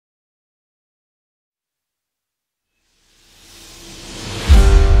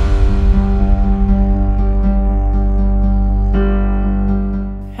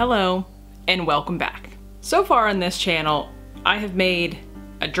and welcome back. So far on this channel, I have made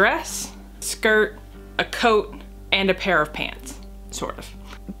a dress, skirt, a coat, and a pair of pants, sort of.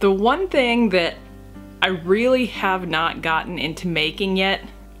 The one thing that I really have not gotten into making yet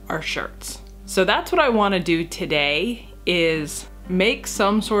are shirts. So that's what I want to do today, is make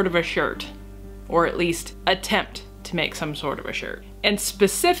some sort of a shirt, or at least attempt to make some sort of a shirt. And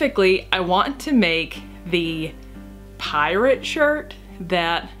specifically, I want to make the pirate shirt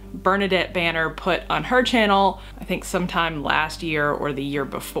that Bernadette Banner put on her channel, I think sometime last year or the year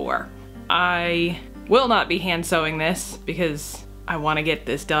before. I will not be hand sewing this because I want to get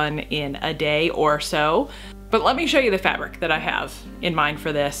this done in a day or so. But let me show you the fabric that I have in mind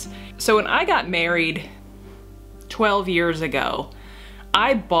for this. So when I got married 12 years ago,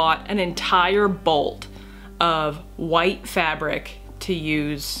 I bought an entire bolt of white fabric to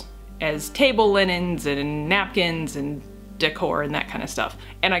use as table linens and napkins and decor and that kind of stuff.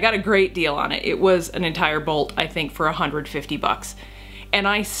 And I got a great deal on it. It was an entire bolt, I think, for 150 bucks. And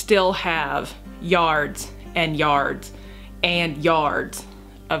I still have yards and yards and yards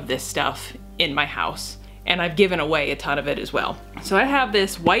of this stuff in my house. And I've given away a ton of it as well. So I have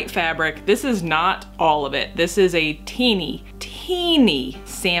this white fabric. This is not all of it. This is a teeny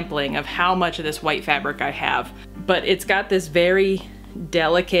sampling of how much of this white fabric I have. But it's got this very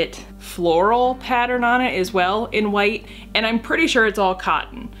delicate floral pattern on it as well in white. And I'm pretty sure it's all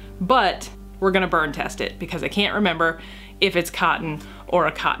cotton. But we're gonna burn test it because I can't remember if it's cotton or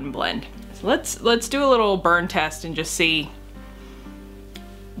a cotton blend. So let's do a little burn test and just see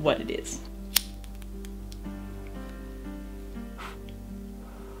what it is.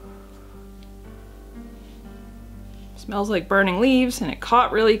 Smells like burning leaves, and it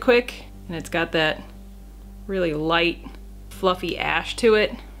caught really quick, and it's got that really light, fluffy ash to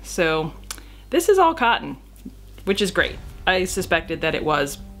it. So this is all cotton, which is great. I suspected that it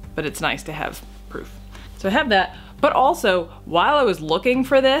was, but it's nice to have proof. So I have that, but also while I was looking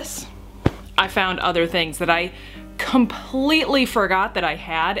for this, I found other things that I completely forgot that I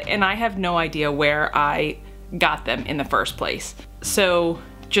had, and I have no idea where I got them in the first place. So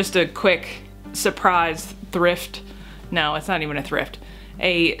just a quick surprise thrift. No, it's not even a thrift.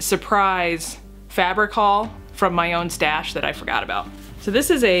 A surprise fabric haul from my own stash that I forgot about. So this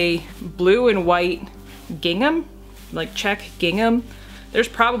is a blue and white gingham, like check gingham. There's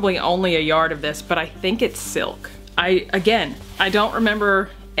probably only a yard of this, but I think it's silk. Again, I don't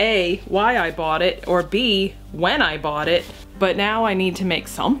remember A, why I bought it, or B, when I bought it, but now I need to make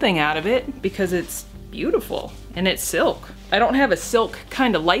something out of it because it's beautiful and it's silk. I don't have a silk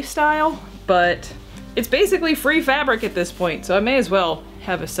kind of lifestyle, but it's basically free fabric at this point, so I may as well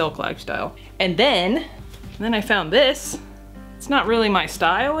have a silk lifestyle. And then I found this. It's not really my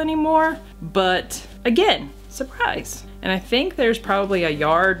style anymore, but again, surprise. And I think there's probably a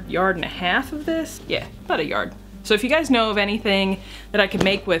yard and a half of this. Yeah, about a yard. So if you guys know of anything that I could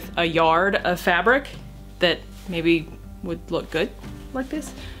make with a yard of fabric that maybe would look good like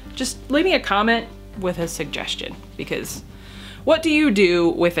this, just leave me a comment with a suggestion, because what do you do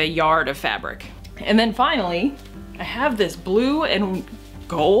with a yard of fabric? And then finally, I have this blue and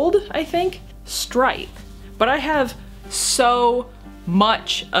gold, I think, stripe. But I have so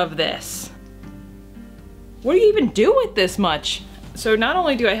much of this. What do you even do with this much? So not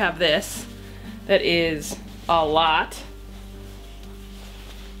only do I have this, that is a lot,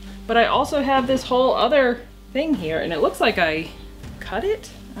 but I also have this whole other thing here, and it looks like I cut it?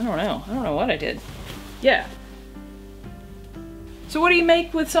 I don't know what I did. Yeah. So what do you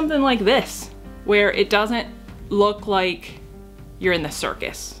make with something like this, where it doesn't look like you're in the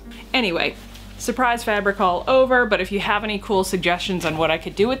circus? Anyway, surprise fabric haul over, but if you have any cool suggestions on what I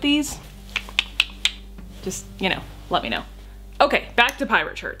could do with these, just, you know, let me know. Okay, back to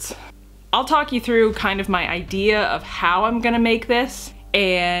pirate shirts. I'll talk you through kind of my idea of how I'm gonna make this,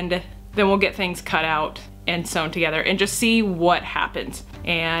 and then we'll get things cut out and sewn together and just see what happens.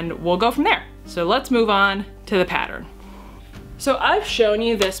 And we'll go from there. So let's move on to the pattern. So I've shown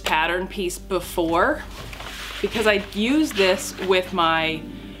you this pattern piece before because I used this with my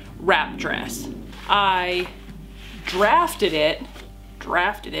wrap dress. I drafted it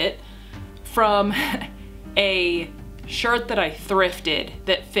from a shirt that I thrifted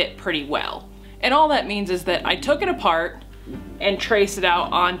that fit pretty well. And all that means is that I took it apart and traced it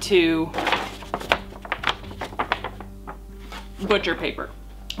out onto butcher paper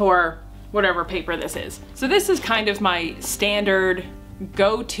or whatever paper this is. So this is kind of my standard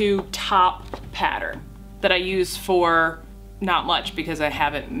go-to top pattern that I use for not much because I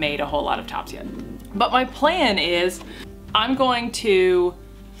haven't made a whole lot of tops yet. But my plan is I'm going to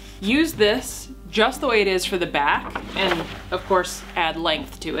use this just the way it is for the back and of course add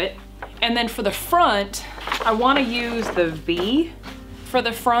length to it. And then for the front, I want to use the V for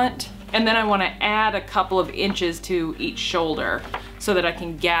the front, and then I want to add a couple of inches to each shoulder so that I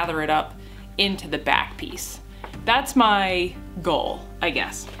can gather it up into the back piece. That's my goal, I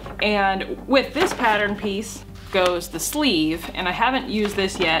guess. And with this pattern piece goes the sleeve, and I haven't used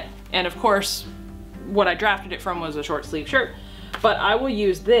this yet. And of course, what I drafted it from was a short sleeve shirt, but I will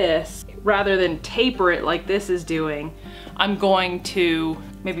use this rather than taper it like this is doing. I'm going to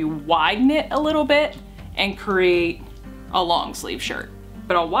maybe widen it a little bit and create a long sleeve shirt,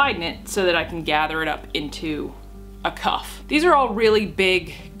 but I'll widen it so that I can gather it up into a cuff. These are all really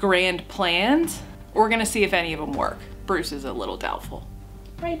big, grand plans. We're gonna see if any of them work. Bruce is a little doubtful.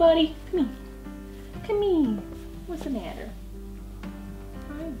 Right, buddy? Come here. Come here. What's the matter?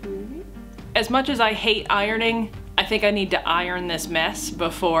 Hi, baby. As much as I hate ironing, I think I need to iron this mess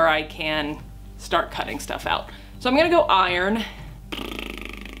before I can start cutting stuff out. So I'm gonna go iron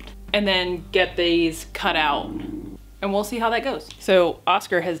and then get these cut out, and we'll see how that goes. So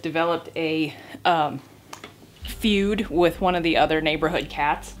Oscar has developed a feud with one of the other neighborhood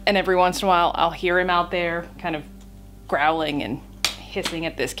cats, and every once in a while I'll hear him out there kind of growling and hissing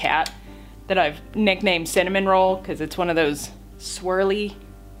at this cat that I've nicknamed Cinnamon Roll because it's one of those swirly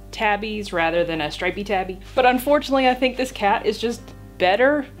tabbies rather than a stripy tabby. But unfortunately, I think this cat is just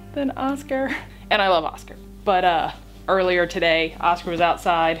better than Oscar, and I love Oscar. But earlier today, Oscar was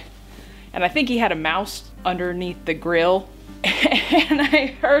outside, and I think he had a mouse underneath the grill, and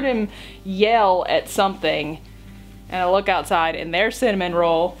I heard him yell at something, and I look outside, and there's Cinnamon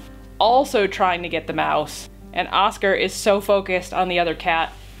Roll also trying to get the mouse, and Oscar is so focused on the other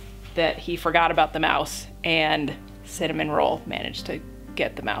cat that he forgot about the mouse, and Cinnamon Roll managed to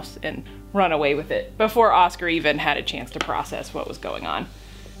get the mouse and run away with it before Oscar even had a chance to process what was going on.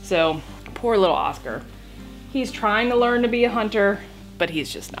 So poor little Oscar. He's trying to learn to be a hunter, but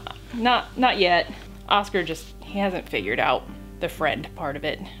he's just not yet. Oscar he hasn't figured out the friend part of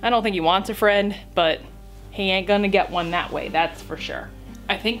it. I don't think he wants a friend, but he ain't gonna get one that way, that's for sure.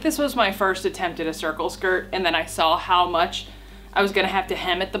 I think this was my first attempt at a circle skirt, and then I saw how much I was gonna have to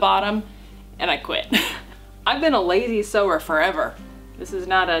hem at the bottom, and I quit. I've been a lazy sewer forever. This is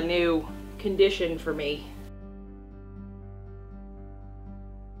not a new condition for me.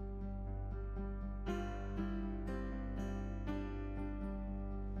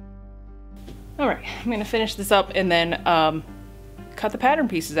 All right, I'm gonna finish this up and then cut the pattern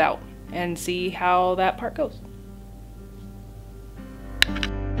pieces out and see how that part goes.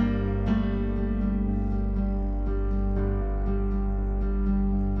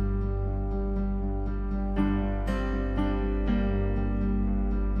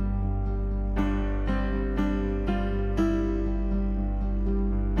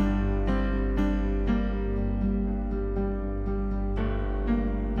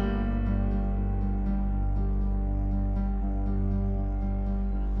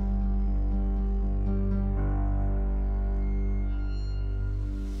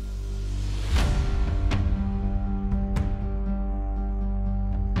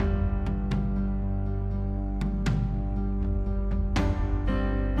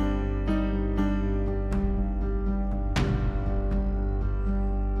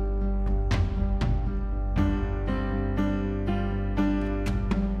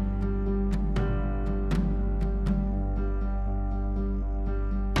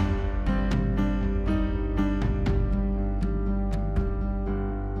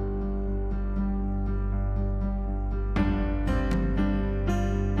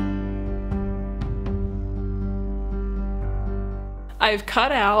 I've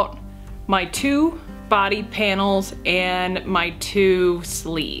cut out my 2 body panels and my 2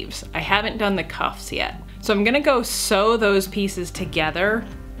 sleeves. I haven't done the cuffs yet. So I'm gonna go sew those pieces together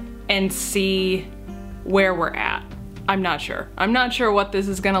and see where we're at. I'm not sure. I'm not sure what this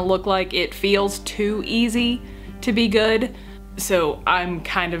is gonna look like. It feels too easy to be good. So I'm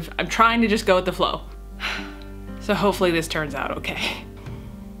trying to just go with the flow. So hopefully this turns out okay.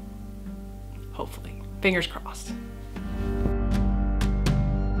 Hopefully, fingers crossed.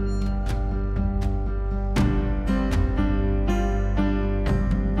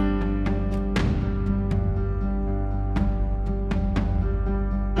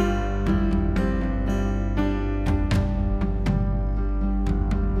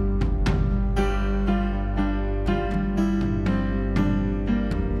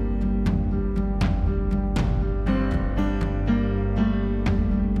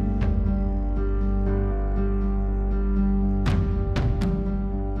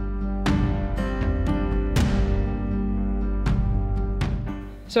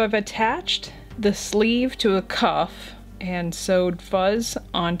 So I've attached the sleeve to a cuff and sewed fuzz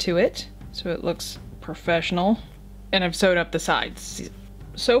onto it so it looks professional. And I've sewed up the sides.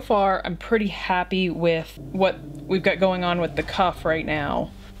 So far, I'm pretty happy with what we've got going on with the cuff right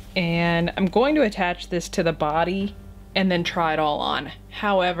now. And I'm going to attach this to the body and then try it all on.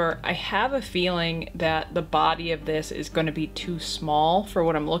 However, I have a feeling that the body of this is going to be too small for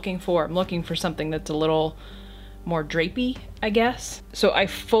what I'm looking for. I'm looking for something that's a little more drapey, I guess. So I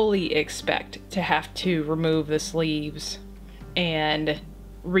fully expect to have to remove the sleeves and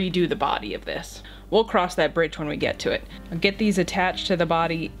redo the body of this. We'll cross that bridge when we get to it. I'll get these attached to the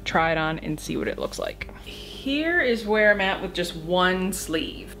body, try it on, and see what it looks like. Here is where I'm at with just one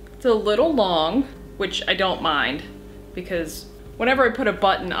sleeve. It's a little long, which I don't mind, because whenever I put a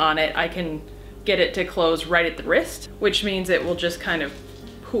button on it, I can get it to close right at the wrist, which means it will just kind of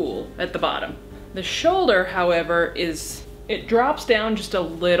pool at the bottom. The shoulder, however, it drops down just a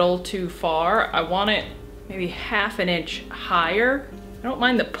little too far. I want it maybe half an inch higher. I don't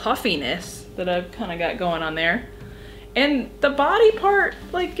mind the puffiness that I've kind of got going on there. And the body part,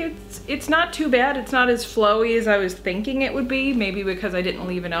 like it's not too bad. It's not as flowy as I was thinking it would be, maybe because I didn't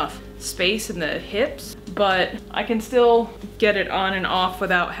leave enough space in the hips, but I can still get it on and off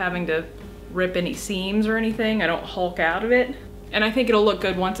without having to rip any seams or anything. I don't hulk out of it. And I think it'll look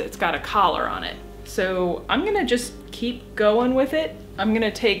good once it's got a collar on it. So I'm gonna just keep going with it. I'm gonna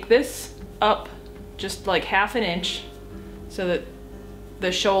take this up just like half an inch so that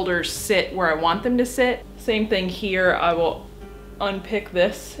the shoulders sit where I want them to sit. Same thing here, I will unpick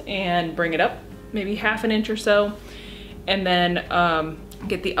this and bring it up maybe half an inch or so, and then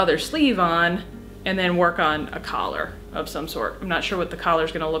get the other sleeve on and then work on a collar of some sort. I'm not sure what the collar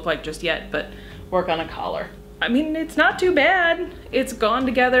is gonna look like just yet, but work on a collar. I mean, it's not too bad. It's gone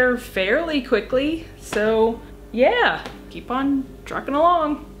together fairly quickly, so yeah, keep on trucking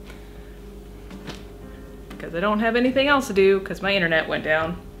along. Because I don't have anything else to do because my internet went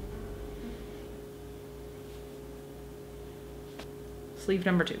down. Sleeve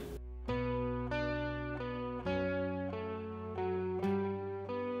number 2.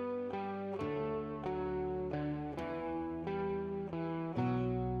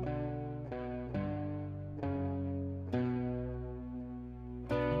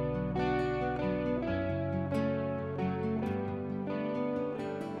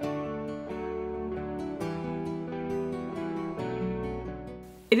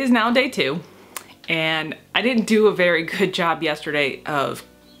 It is now day 2, and I didn't do a very good job yesterday of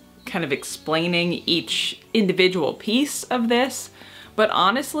kind of explaining each individual piece of this, but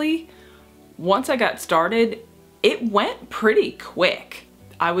honestly, once I got started, it went pretty quick.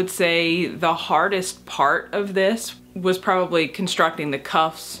 I would say the hardest part of this was probably constructing the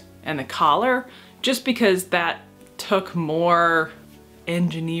cuffs and the collar, just because that took more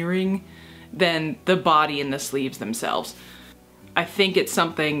engineering than the body and the sleeves themselves. I think it's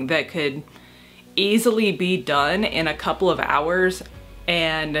something that could easily be done in a couple of hours,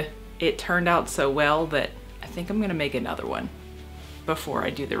 and it turned out so well that I think I'm gonna make another one before I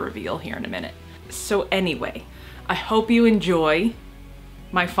do the reveal here in a minute. So anyway, I hope you enjoy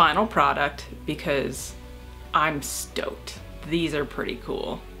my final product because I'm stoked. These are pretty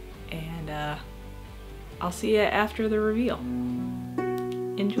cool. And I'll see you after the reveal.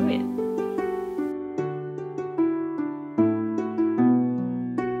 Enjoy it.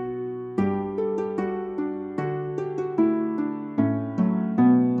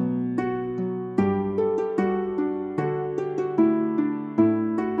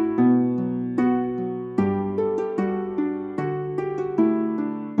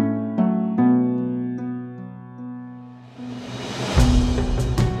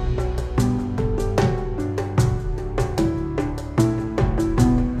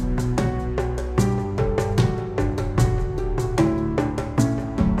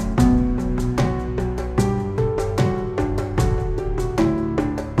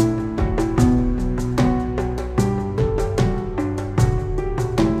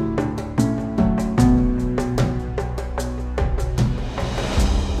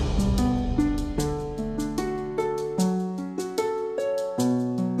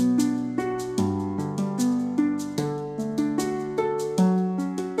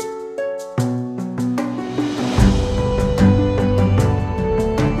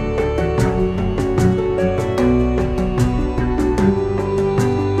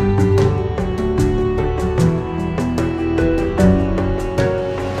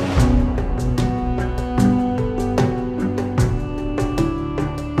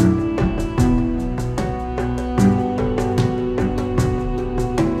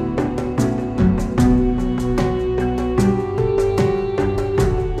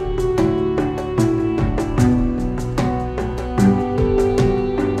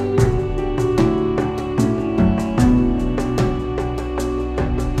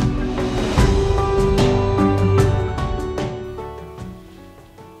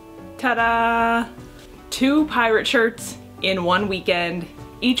 Ta-da! 2 pirate shirts in one weekend.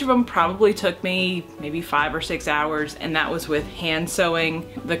 Each of them probably took me maybe 5 or 6 hours, and that was with hand sewing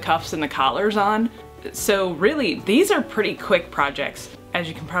the cuffs and the collars on. So really, these are pretty quick projects. As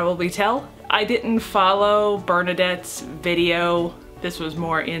you can probably tell, I didn't follow Bernadette's video. This was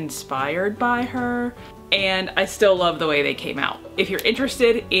more inspired by her, and I still love the way they came out. If you're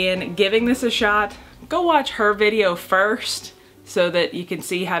interested in giving this a shot, go watch her video first so that you can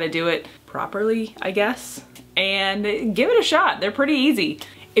see how to do it properly, I guess, and give it a shot. They're pretty easy.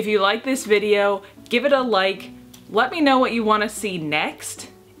 If you like this video, give it a like, let me know what you want to see next,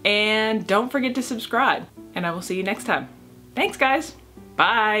 and don't forget to subscribe, and I will see you next time. Thanks guys,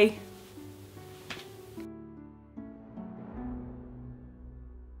 bye!